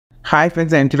Hi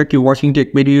friends, I'm Tilak, you're watching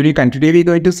Tech Video Unique, and today we're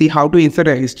going to see how to insert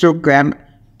a histogram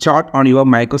chart on your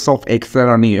Microsoft Excel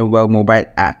on your mobile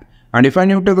app. And if you're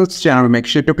new to this channel, make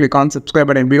sure to click on subscribe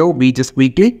button below. We just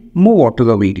quickly move on to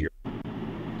the video.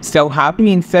 So how to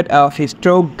insert a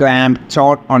histogram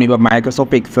chart on your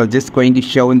Microsoft Excel, just going to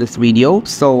show in this video.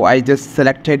 So I just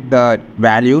selected the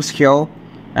values here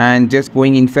and just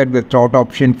going insert the chart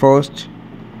option first.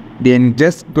 Then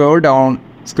just scroll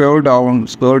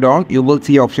down, you will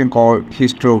see option called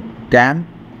histogram.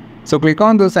 So click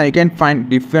on this and you can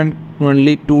find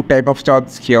only two type of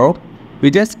charts here. We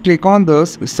just click on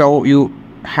this, so you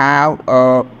have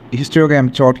a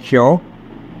histogram chart here.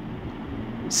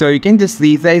 So you can just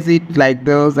resize it like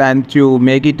this and to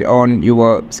make it on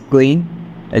your screen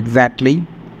exactly.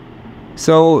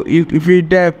 So if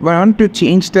you want to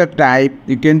change the type,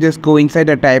 you can just go inside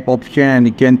the type option and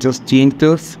you can just change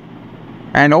this.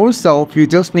 And also, if you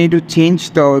just need to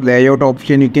change the layout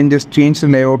option, you can just change the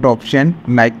layout option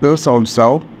like this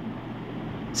also.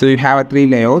 So you have three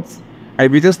layouts. And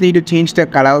if you just need to change the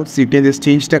colors, you can just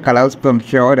change the colors from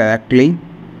here directly.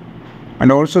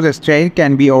 And also the style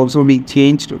can be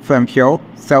changed from here.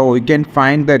 So you can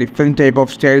find the different type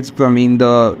of styles from in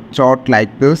the chart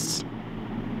like this.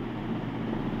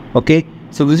 Okay,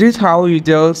 so this is how you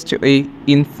just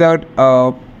insert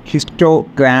a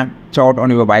histogram chart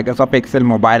on your Microsoft Excel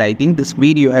mobile. I think this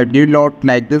video helped you a lot.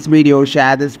 Like this video,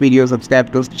 share this video,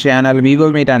 subscribe to this channel. We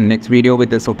will meet on next video with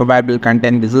the super valuable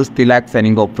content. This is Tilak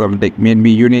signing off from Tech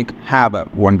Video Unique. Have a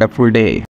wonderful day.